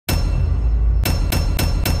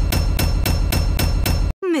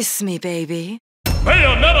Miss me, baby?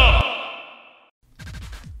 Bayonetta!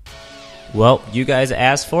 Well, you guys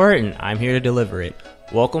asked for it, and I'm here to deliver it.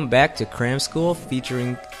 Welcome back to Cram School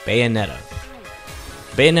featuring Bayonetta.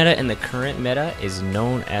 Bayonetta in the current meta is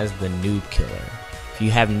known as the noob killer. If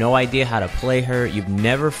you have no idea how to play her, you've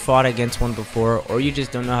never fought against one before, or you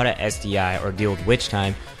just don't know how to SDI or deal with witch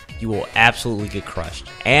time, you will absolutely get crushed.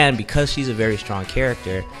 And because she's a very strong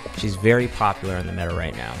character, she's very popular in the meta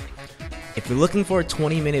right now. If you're looking for a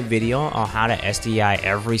 20-minute video on how to SDI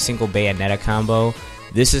every single Bayonetta combo,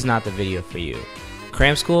 this is not the video for you.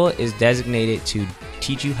 Cram School is designated to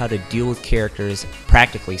teach you how to deal with characters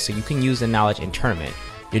practically so you can use the knowledge in tournament.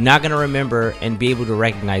 You're not going to remember and be able to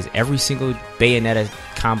recognize every single Bayonetta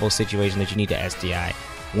combo situation that you need to SDI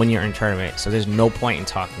when you're in tournament, so there's no point in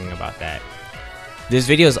talking about that. This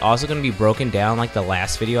video is also going to be broken down like the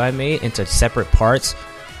last video I made into separate parts,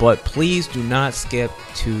 but please do not skip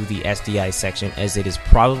to the SDI section as it is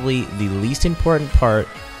probably the least important part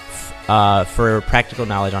for practical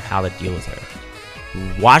knowledge on how to deal with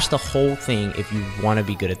her. Watch the whole thing if you want to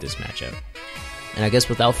be good at this matchup. And I guess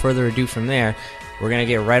without further ado from there, we're going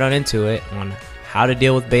to get right on into it on how to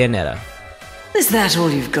deal with Bayonetta. Is that all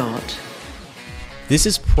you've got? This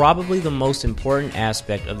is probably the most important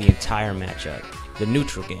aspect of the entire matchup, the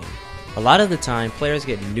neutral game. A lot of the time, players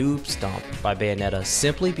get noob stomped by Bayonetta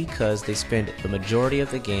simply because they spend the majority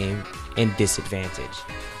of the game in disadvantage.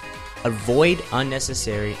 Avoid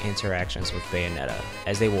unnecessary interactions with Bayonetta,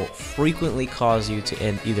 as they will frequently cause you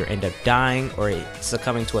to either end up dying or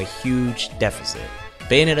succumbing to a huge deficit.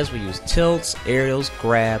 Bayonettas will use tilts, aerials,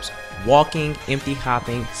 grabs, walking, empty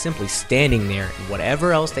hopping, simply standing there, and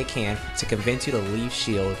whatever else they can to convince you to leave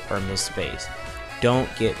shield or miss space. Don't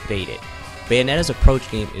get baited. Bayonetta's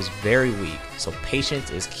approach game is very weak, so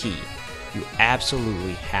patience is key. You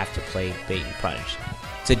absolutely have to play bait and punish.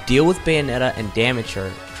 To deal with Bayonetta and damage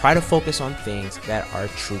her, try to focus on things that are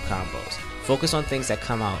true combos. Focus on things that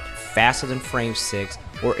come out faster than frame 6,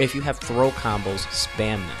 or if you have throw combos,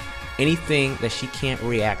 spam them. Anything that she can't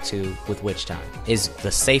react to with witch time is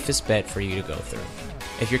the safest bet for you to go through.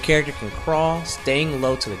 If your character can crawl, staying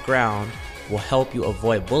low to the ground will help you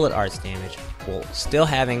avoid bullet arts damage while still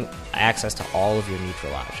having access to all of your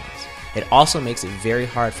neutral options. It also makes it very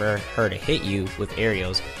hard for her to hit you with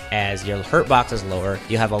aerials, as your hurt box is lower,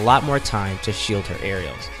 you'll have a lot more time to shield her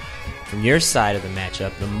aerials. From your side of the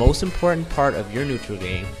matchup, the most important part of your neutral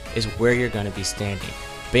game is where you're going to be standing.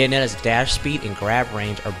 Bayonetta's dash speed and grab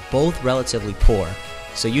range are both relatively poor,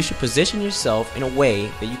 so you should position yourself in a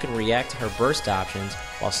way that you can react to her burst options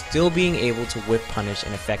while still being able to whip punish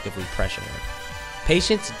and effectively pressure her.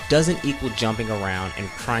 Patience doesn't equal jumping around and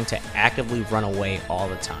trying to actively run away all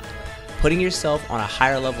the time. Putting yourself on a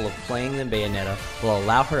higher level of playing than Bayonetta will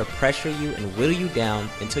allow her to pressure you and whittle you down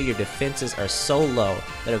until your defenses are so low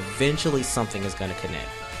that eventually something is going to connect.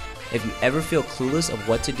 If you ever feel clueless of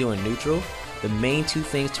what to do in neutral, the main two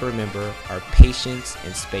things to remember are patience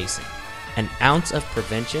and spacing. An ounce of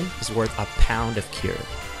prevention is worth a pound of cure.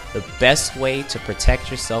 The best way to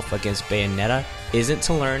protect yourself against Bayonetta isn't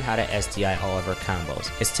to learn how to SDI all of her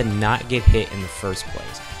combos, it's to not get hit in the first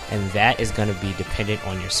place. And that is going to be dependent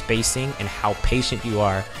on your spacing and how patient you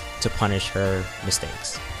are to punish her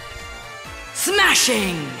mistakes.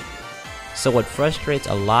 Smashing! So what frustrates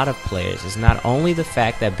a lot of players is not only the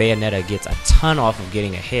fact that Bayonetta gets a ton off of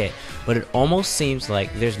getting a hit, but it almost seems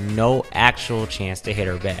like there's no actual chance to hit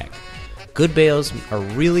her back. Good Bayos are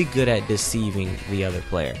really good at deceiving the other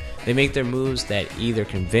player. They make their moves that either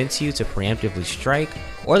convince you to preemptively strike,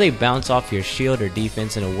 or they bounce off your shield or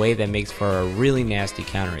defense in a way that makes for a really nasty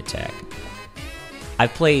counterattack.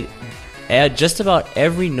 I've played just about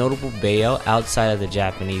every notable Bayo outside of the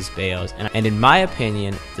Japanese Bayos, and in my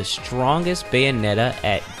opinion, the strongest Bayonetta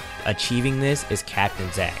at achieving this is Captain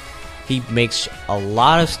Zack. He makes a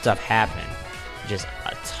lot of stuff happen. Just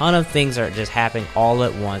a ton of things are just happening all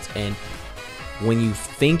at once, and when you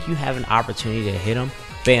think you have an opportunity to hit him,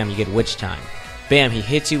 bam, you get witch time. Bam, he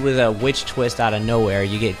hits you with a witch twist out of nowhere,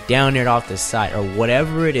 you get down there off the side, or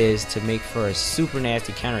whatever it is to make for a super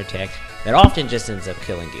nasty counterattack that often just ends up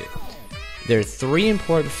killing you. There are three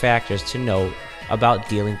important factors to note about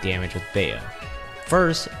dealing damage with Bayo.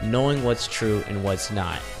 First, knowing what's true and what's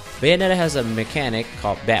not. Bayonetta has a mechanic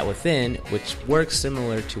called Bat Within, which works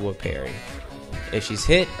similar to a parry. If she's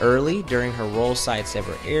hit early during her roll sidestep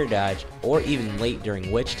or air dodge, or even late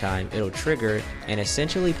during witch time, it'll trigger and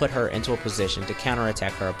essentially put her into a position to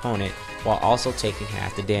counterattack her opponent while also taking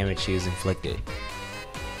half the damage she was inflicted.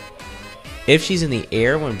 If she's in the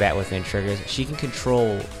air when Bat Within triggers, she can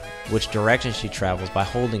control which direction she travels by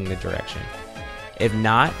holding the direction. If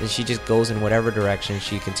not, then she just goes in whatever direction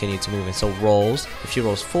she continues to move in. So rolls, if she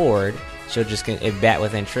rolls forward, she'll just, if bat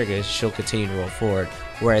within triggers, she'll continue to roll forward.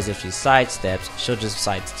 Whereas if she sidesteps,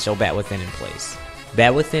 she'll bat within in place.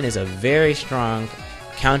 Bat within is a very strong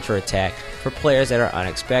counterattack for players that are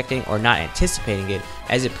unexpecting or not anticipating it,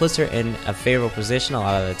 as it puts her in a favorable position a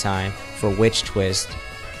lot of the time for witch twist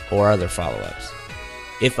or other follow-ups.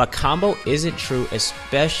 If a combo isn't true,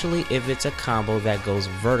 especially if it's a combo that goes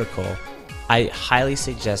vertical, I highly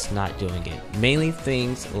suggest not doing it. Mainly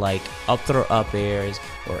things like up throw up airs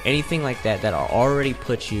or anything like that that are already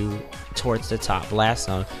put you towards the top blast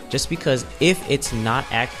zone, just because if it's not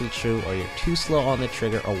actually true or you're too slow on the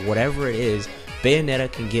trigger or whatever it is,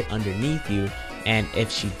 Bayonetta can get underneath you, and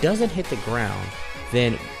if she doesn't hit the ground,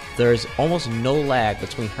 then there's almost no lag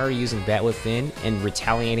between her using Bat Within and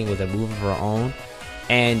retaliating with a move of her own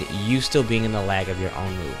and you still being in the lag of your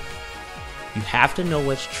own move. You have to know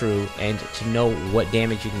what's true and to know what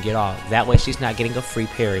damage you can get off. That way she's not getting a free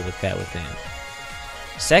parry with Bat Within.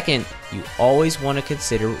 Second, you always want to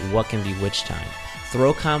consider what can be witch time.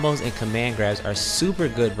 Throw combos and command grabs are super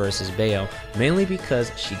good versus Bayo, mainly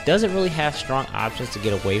because she doesn't really have strong options to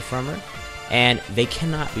get away from her, and they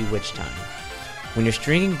cannot be witch time. When you're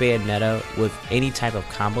stringing Bayonetta with any type of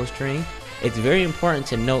combo string, it's very important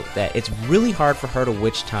to note that it's really hard for her to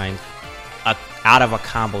witch time out of a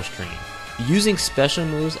combo string. Using special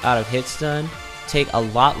moves out of hit stun take a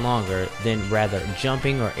lot longer than rather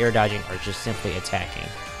jumping or air dodging or just simply attacking.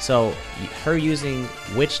 So her using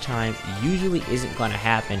witch time usually isn't going to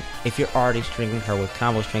happen if you're already stringing her with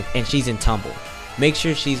combo strength and she's in tumble. Make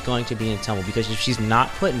sure she's going to be in tumble, because if she's not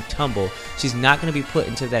put in tumble, she's not going to be put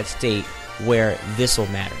into that state where this will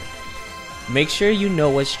matter. Make sure you know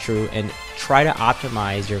what's true and try to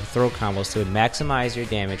optimize your throw combos to maximize your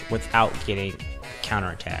damage without getting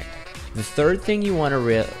counterattacked. The third thing you want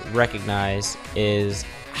to recognize is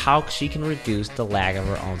how she can reduce the lag of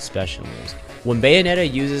her own special moves. When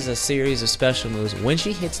Bayonetta uses a series of special moves, when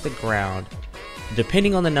she hits the ground,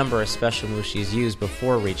 depending on the number of special moves she's used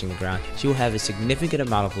before reaching the ground, she will have a significant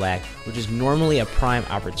amount of lag, which is normally a prime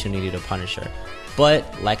opportunity to punish her.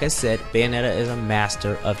 But, like I said, Bayonetta is a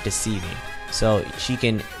master of deceiving. So she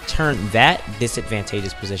can turn that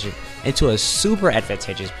disadvantageous position into a super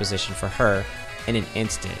advantageous position for her in an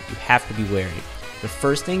instant. You have to be wary. The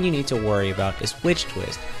first thing you need to worry about is Witch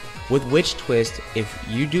Twist. With Witch Twist, if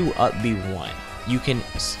you do up B1, you can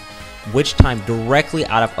Witch time directly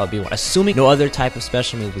out of up B1. Assuming no other type of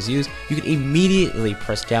special move was used, you can immediately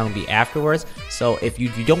press down B afterwards. So if you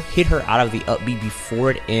don't hit her out of the up B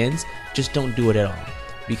before it ends, just don't do it at all,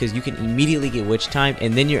 because you can immediately get witch time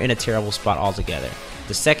and then you're in a terrible spot altogether.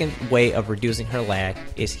 The second way of reducing her lag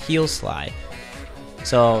is heel slide.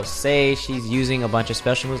 So say she's using a bunch of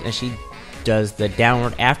special moves and she does the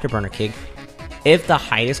downward afterburner kick. If the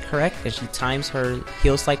height is correct and she times her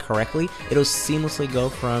heel slide correctly, it'll seamlessly go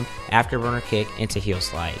from afterburner kick into heel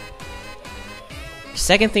slide.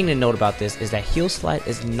 Second thing to note about this is that heel slide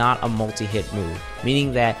is not a multi-hit move,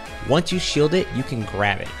 meaning that once you shield it, you can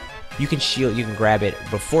grab it. You can grab it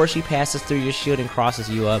before she passes through your shield and crosses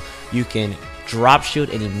you up. You can drop shield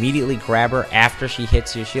and immediately grab her after she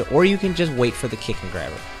hits your shield, or you can just wait for the kick and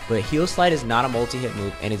grab her. But heel slide is not a multi-hit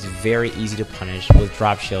move, and it's very easy to punish with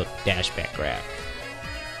drop shield, dash back grab.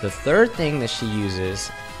 The third thing that she uses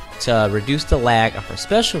to reduce the lag of her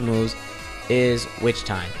special moves is witch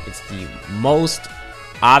time. It's the most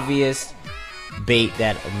obvious bait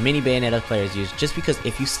that many Bayonetta players use, just because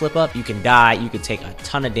if you slip up, you can die, you can take a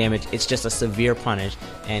ton of damage. It's just a severe punish,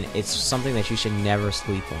 and it's something that you should never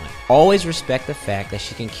sleep on. Always respect the fact that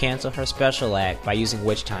she can cancel her special lag by using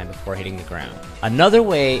witch time before hitting the ground. Another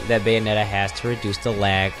way that Bayonetta has to reduce the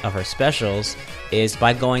lag of her specials is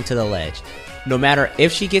by going to the ledge. No matter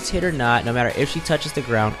if she gets hit or not, no matter if she touches the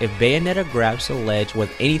ground, if Bayonetta grabs the ledge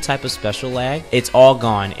with any type of special lag, it's all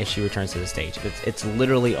gone if she returns to the stage. It's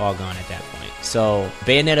literally all gone at that point. So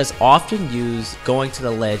Bayonettas often use going to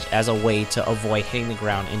the ledge as a way to avoid hitting the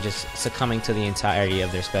ground and just succumbing to the entirety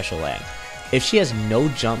of their special lag. If she has no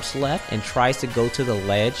jumps left and tries to go to the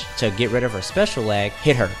ledge to get rid of her special lag,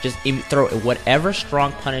 hit her. Just throw whatever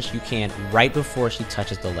strong punish you can right before she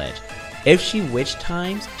touches the ledge. If she witch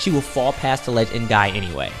times, she will fall past the ledge and die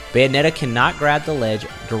anyway. Bayonetta cannot grab the ledge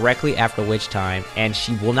directly after witch time, and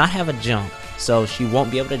she will not have a jump, so she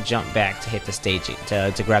won't be able to jump back to hit the stage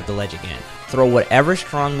to grab the ledge again. Throw whatever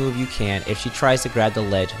strong move you can if she tries to grab the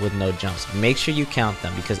ledge with no jumps. Make sure you count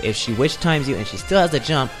them, because if she witch times you and she still has a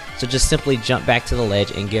jump, so just simply jump back to the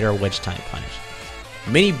ledge and get her witch time punish.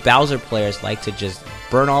 Many Bowser players like to just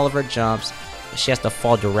burn all of her jumps, she has to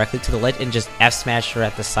fall directly to the ledge and just F smash her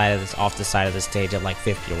at the side of this, off the side of the stage at like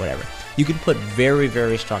 50 or whatever. You can put very,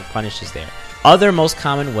 very strong punishes there. Other most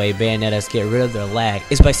common way Bayonettas get rid of their lag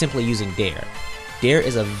is by simply using Dare. Dare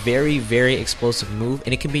is a very, very explosive move,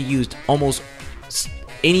 and it can be used almost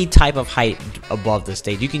any type of height above the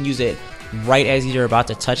stage. You can use it right as you're about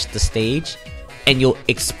to touch the stage, and you'll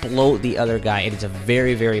explode the other guy, and it's a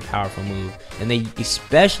very, very powerful move. And they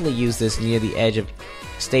especially use this near the edge of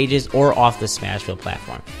stages or off the Smashville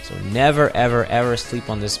platform. So never, ever, ever sleep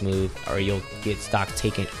on this move, or you'll get stock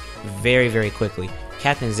taken very, very quickly.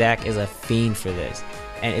 Captain Zack is a fiend for this,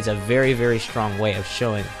 and it's a very, very strong way of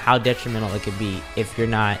showing how detrimental it could be if you're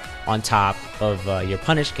not on top of your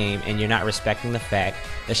punish game and you're not respecting the fact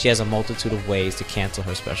that she has a multitude of ways to cancel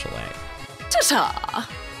her special lag. Ta-ta!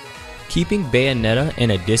 Keeping Bayonetta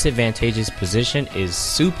in a disadvantageous position is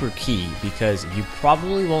super key because you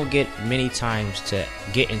probably won't get many times to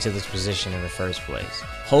get into this position in the first place.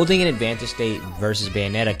 Holding an advantage state versus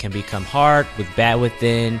Bayonetta can become hard with Bat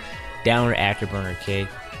Within, downward afterburner kick,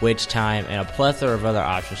 witch time, and a plethora of other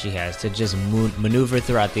options she has to just maneuver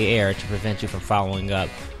throughout the air to prevent you from following up.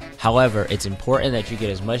 However, it's important that you get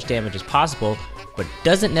as much damage as possible, but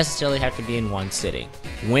doesn't necessarily have to be in one sitting.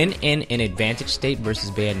 When in an advantage state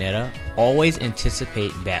versus Bayonetta, always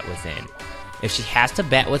anticipate Bat Within. If she has to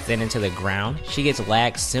Bat Within into the ground, she gets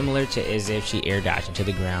lag similar to as if she air dodged into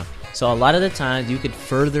the ground. So a lot of the times you could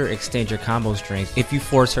further extend your combo strength if you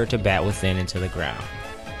force her to Bat Within into the ground.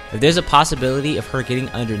 If there's a possibility of her getting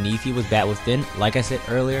underneath you with Bat Within, like I said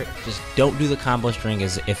earlier, just don't do the combo string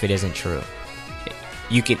as if it isn't true.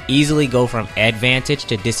 You can easily go from advantage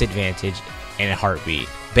to disadvantage in a heartbeat.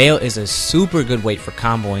 Bayo is a super good weight for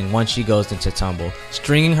comboing once she goes into tumble.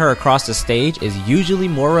 Stringing her across the stage is usually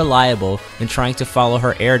more reliable than trying to follow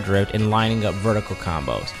her air drift and lining up vertical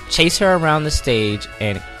combos. Chase her around the stage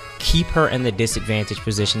and keep her in the disadvantage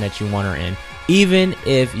position that you want her in, even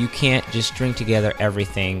if you can't just string together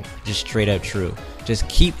everything just straight up true. Just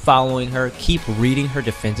keep following her, keep reading her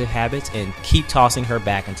defensive habits, and keep tossing her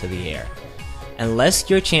back into the air. Unless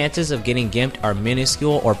your chances of getting gimped are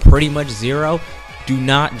minuscule or pretty much zero, do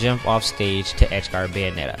not jump off stage to edgeguard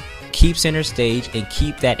Bayonetta. Keep center stage and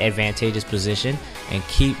keep that advantageous position and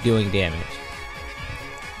keep doing damage.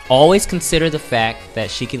 Always consider the fact that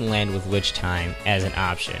she can land with Witch Time as an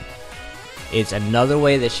option. It's another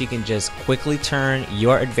way that she can just quickly turn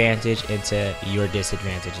your advantage into your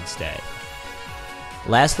disadvantage instead.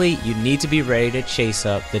 Lastly, you need to be ready to chase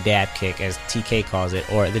up the dab kick, as TK calls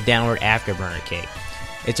it, or the downward afterburner kick.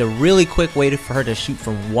 It's a really quick way for her to shoot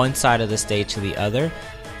from one side of the stage to the other.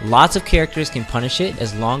 Lots of characters can punish it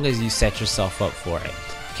as long as you set yourself up for it.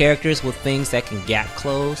 Characters with things that can gap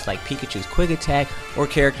close, like Pikachu's quick attack, or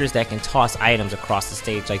characters that can toss items across the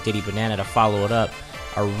stage like Diddy Banana to follow it up,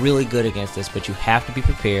 are really good against this, but you have to be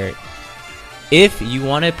prepared. If you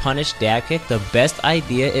want to punish dab kick, the best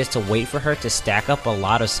idea is to wait for her to stack up a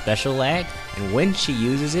lot of special lag, and when she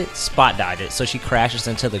uses it, spot dodge it so she crashes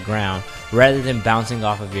into the ground rather than bouncing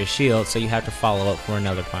off of your shield, so you have to follow up for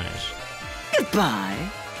another punish. Goodbye.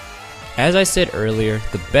 As I said earlier,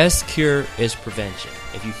 the best cure is prevention.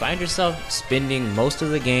 If you find yourself spending most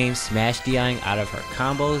of the game smash DIing out of her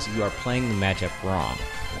combos, you are playing the matchup wrong.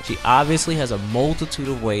 She obviously has a multitude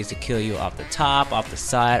of ways to kill you off the top, off the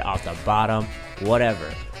side, off the bottom,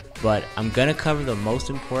 whatever. But I'm gonna cover the most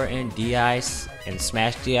important DI and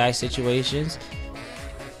smash DI situations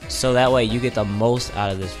so that way you get the most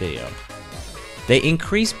out of this video. They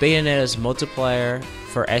increase Bayonetta's multiplier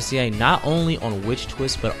for SDI not only on Witch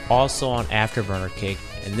Twist but also on Afterburner Kick,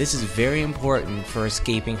 and this is very important for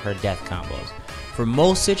escaping her death combos. For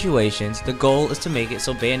most situations, the goal is to make it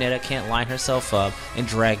so Bayonetta can't line herself up and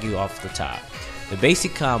drag you off the top. The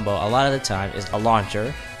basic combo a lot of the time is a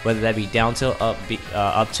launcher, whether that be down tilt, up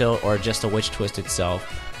tilt, or just a Witch Twist itself.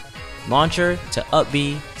 Launcher to up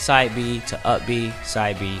B to up B,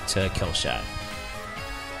 side B to kill shot.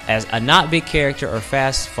 As a not big character or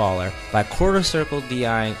fast faller, by quarter circle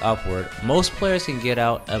DIing upward, most players can get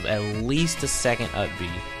out of at least a second up B,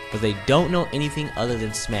 but they don't know anything other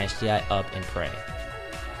than smash DI up and pray.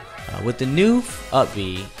 With the new up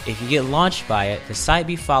B, if you get launched by it, the side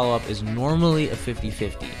B follow up is normally a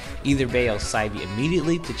 50-50. Either Bayos side B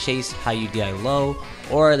immediately to chase how you DI low,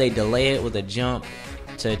 or they delay it with a jump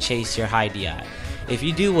to chase your high DI. If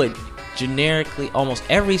you do what generically almost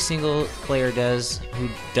every single player does who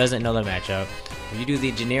doesn't know the matchup, if you do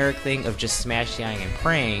the generic thing of just smash DIing and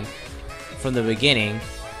praying from the beginning,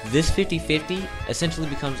 this 50-50 essentially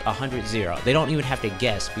becomes 100-0. They don't even have to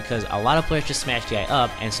guess because a lot of players just smash DI up,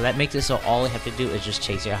 and so that makes it so all they have to do is just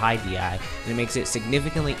chase your high DI, and it makes it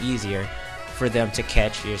significantly easier for them to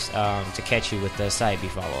catch you with the side B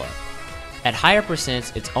follow-up. At higher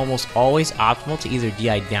percents, it's almost always optimal to either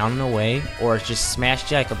DI down and away or just smash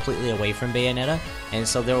DI completely away from Bayonetta, and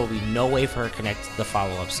so there will be no way for her to connect the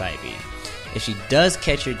follow-up side B. If she does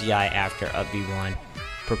catch your DI after up B1,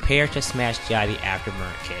 prepare to smash DI the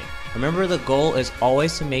afterburner kick. Remember, the goal is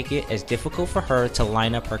always to make it as difficult for her to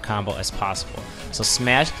line up her combo as possible. So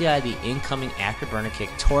smash DI the incoming afterburner kick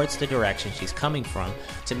towards the direction she's coming from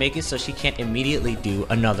to make it so she can't immediately do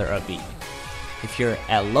another up B. If you're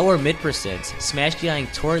at lower mid percents, smash DIing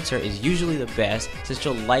towards her is usually the best, since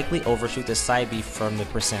she'll likely overshoot the side B from the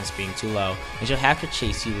percents being too low, and she'll have to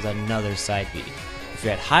chase you with another side B. If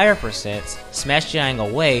you're at higher percents, smash DIing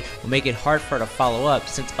away will make it hard for her to follow up,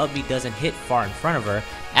 since up B doesn't hit far in front of her.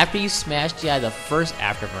 After you smash DI the first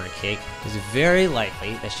afterburner kick, it's very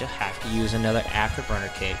likely that she'll have to use another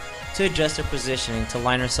afterburner kick to adjust her positioning to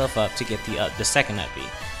line herself up to get the second up B.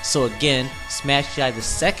 So again, smash DI the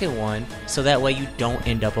second one so that way you don't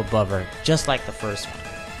end up above her, just like the first one.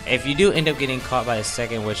 If you do end up getting caught by the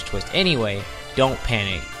second witch twist anyway, don't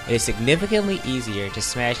panic. It is significantly easier to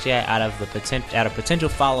smash DI out of potential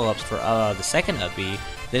follow-ups for the second up B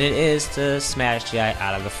than it is to smash DI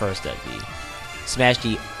out of the first up B.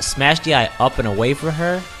 Smash DI up and away from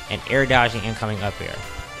her and air dodging incoming up air.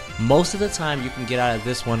 Most of the time you can get out of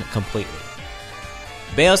this one completely.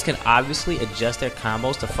 Bayos can obviously adjust their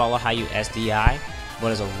combos to follow how you SDI,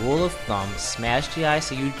 but as a rule of thumb, smash DI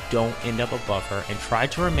so you don't end up above her and try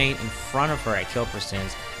to remain in front of her at kill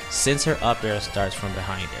percents, since her up air starts from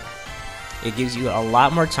behind her. It gives you a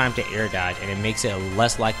lot more time to air dodge, and it makes it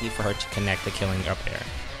less likely for her to connect the killing up air.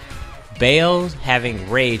 Bayos having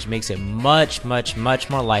rage makes it much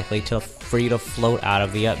more likely for you to float out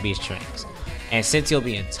of the up B strings. And since you'll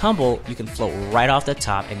be in tumble, you can float right off the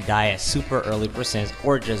top and die at super early percents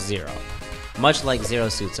or just 0. Much like Zero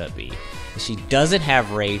Suit's up B. If she doesn't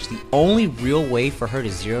have rage, the only real way for her to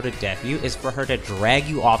 0 to death you is for her to drag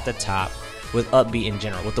you off the top with up B in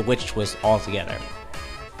general, with the witch twist altogether.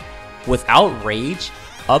 Without rage,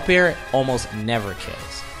 up air almost never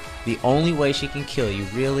kills. The only way she can kill you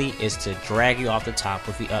really is to drag you off the top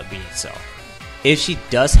with the up B itself. If she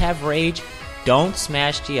does have rage, don't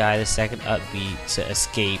smash DI the second up B to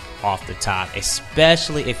escape off the top,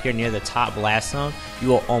 especially if you're near the top blast zone. You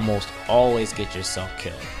will almost always get yourself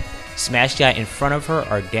killed. Smash DI in front of her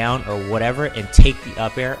or down or whatever and take the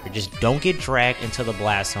up air, or just don't get dragged into the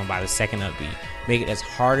blast zone by the second up B. Make it as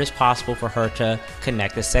hard as possible for her to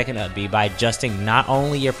connect the second up B by adjusting not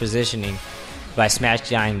only your positioning by smash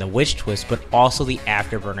DIing the witch twist, but also the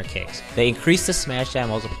afterburner kicks. They increase the smash DI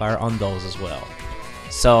multiplier on those as well.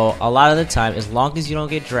 So a lot of the time, as long as you don't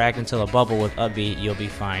get dragged into the bubble with up B, you'll be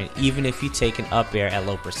fine, even if you take an up air at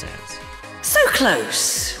low percents. So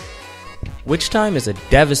close! Witch Time is a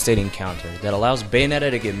devastating counter that allows Bayonetta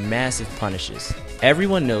to get massive punishes.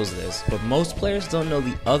 Everyone knows this, but most players don't know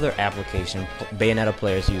the other application Bayonetta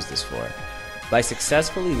players use this for. By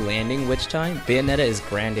successfully landing Witch Time, Bayonetta is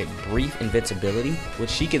granted brief invincibility, which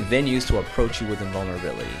she can then use to approach you with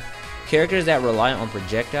invulnerability. Characters that rely on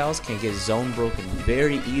projectiles can get zone broken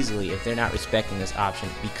very easily if they're not respecting this option,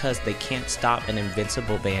 because they can't stop an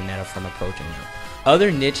invincible Bayonetta from approaching them.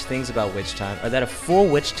 Other niche things about Witch Time are that a full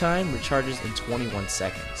Witch Time recharges in 21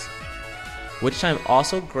 seconds. Witch Time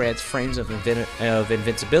also grants frames of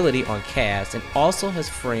invincibility on cast, and also has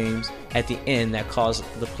frames at the end that cause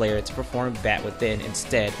the player to perform Bat Within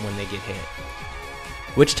instead when they get hit.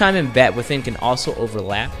 Witch Time and Bat Within can also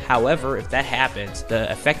overlap. However, if that happens,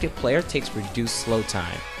 the affected player takes reduced slow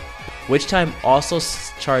time. Witch Time also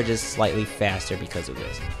charges slightly faster because of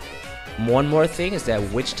this. One more thing is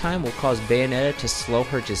that Witch Time will cause Bayonetta to slow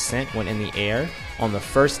her descent when in the air on the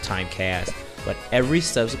first time cast, but every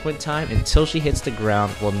subsequent time until she hits the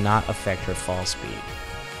ground will not affect her fall speed.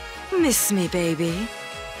 Miss me, baby.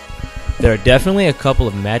 There are definitely a couple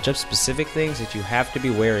of matchup specific things that you have to be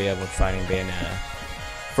wary of when fighting Bayonetta.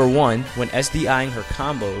 For one, when SDIing her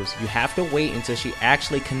combos, you have to wait until she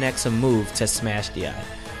actually connects a move to smash DI.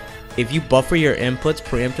 If you buffer your inputs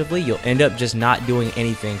preemptively, you'll end up just not doing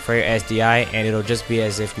anything for your SDI, and it'll just be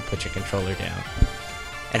as if you put your controller down.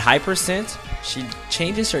 At high percent, she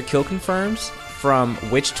changes her kill confirms from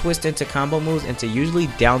witch twist into combo moves into usually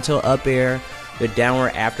down tilt up air, the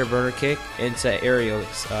downward afterburner kick into aerial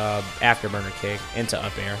afterburner kick into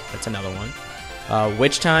up air. That's another one.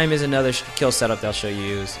 Witch Time is another kill setup they'll show you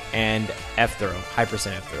use, and F throw, high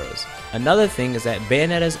percent F throws. Another thing is that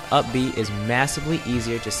Bayonetta's up B is massively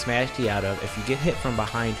easier to smash D out of if you get hit from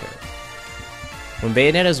behind her. When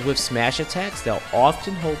Bayonetta's with smash attacks, they'll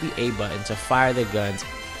often hold the A button to fire their guns,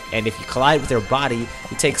 and if you collide with their body,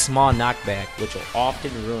 you take small knockback, which will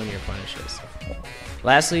often ruin your punishes.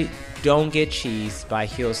 Lastly, don't get cheesed by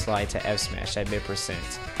heel slide to F smash at mid%.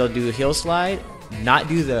 They'll do heel slide, not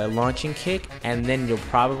do the launching kick, and then you'll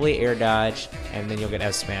probably air dodge, and then you'll get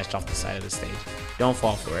F smashed off the side of the stage. Don't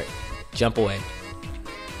fall for it. Jump away.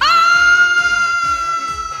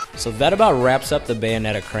 So that about wraps up the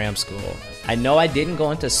Bayonetta Cram School. I know I didn't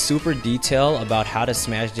go into super detail about how to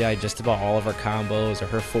smash DI just about all of her combos or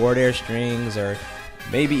her forward air strings or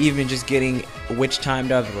maybe even just getting which time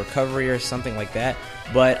to have the recovery or something like that,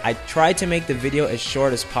 but I tried to make the video as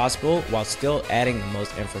short as possible while still adding the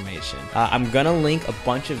most information. I'm gonna link a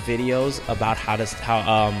bunch of videos about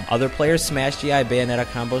how other players smash DI Bayonetta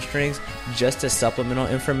combo strings just as supplemental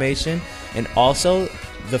information, and also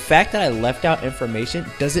the fact that I left out information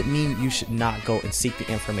doesn't mean you should not go and seek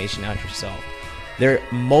the information out yourself. There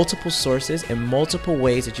are multiple sources and multiple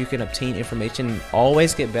ways that you can obtain information and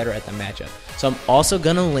always get better at the matchup. So I'm also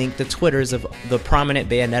going to link the Twitters of the prominent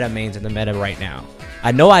Bayonetta mains in the meta right now.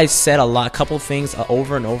 I know I said a couple things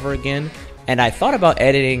over and over again, and I thought about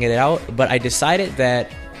editing it out, but I decided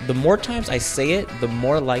that the more times I say it, the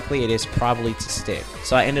more likely it is probably to stick.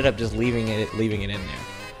 So I ended up just leaving it in there.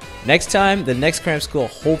 Next time, the next Cram School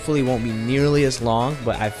hopefully won't be nearly as long,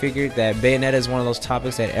 but I figured that Bayonetta is one of those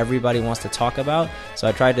topics that everybody wants to talk about, so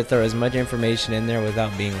I tried to throw as much information in there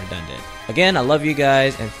without being redundant. Again, I love you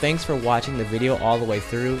guys, and thanks for watching the video all the way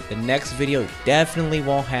through. The next video definitely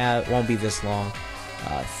won't be this long.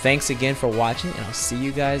 Thanks again for watching, and I'll see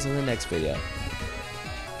you guys in the next video.